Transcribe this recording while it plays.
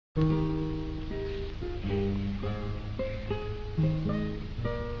Down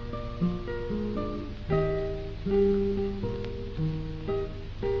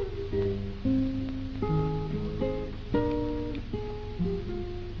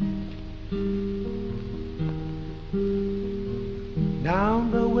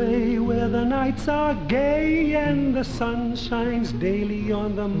the way where the nights are gay and the sun shines daily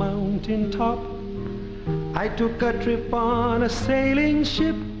on the mountain top, I took a trip on a sailing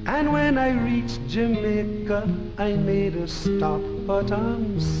ship, and when I reached Jamaica I made a stop. But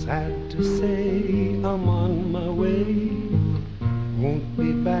I'm sad to say I'm on my way, won't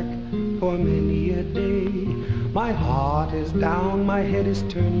be back for many a day. My heart is down, my head is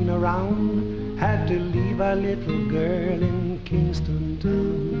turning around, had to leave a little girl in Kingston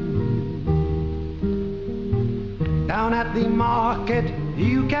town. Down at the market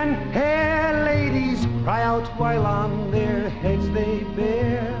you can hear ladies cry out while on their heads they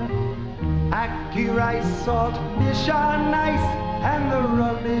bear ackee rice, salt fish are nice, and the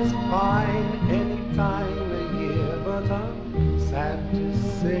rum is fine any time of year. But I'm sad to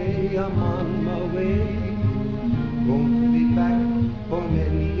say I'm on my way, won't be back for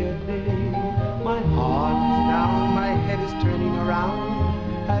many a day. My heart is down, my head is turning around,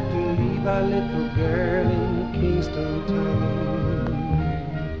 had to leave a little girl in Kingston town.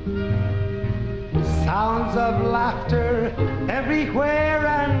 Sounds of laughter everywhere,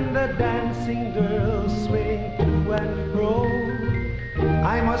 and the dancing girls swing to and fro.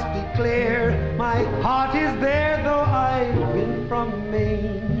 I must declare my heart is there, though I've been from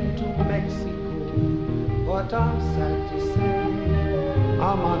Maine to Mexico. But I'm sad to say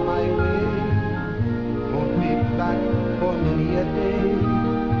I'm on my way, won't be back for many a day.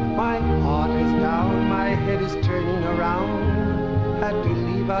 My heart is down, my head is turning around, had to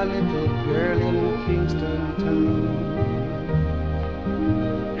leave a little girl in Kingston town.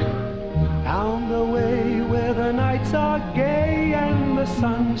 Down the way where the nights are gay and the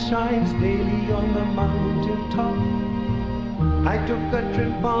sun shines daily on the mountain top, I took a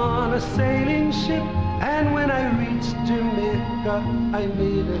trip on a sailing ship, and when I reached Jamaica I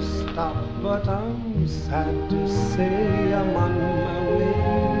made a stop. But I'm sad to say I'm on my way,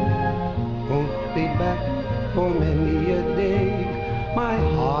 won't be back for many a day. My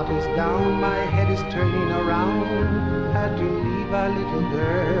heart is down, my head is turning around, had to leave a little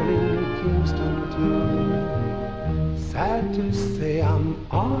girl in Kingston town. Sad to say I'm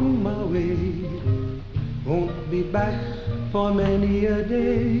on my way, won't be back for many a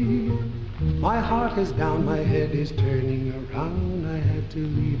day. My heart is down, my head is turning around, I had to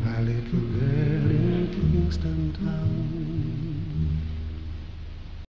leave a little girl in Kingston town.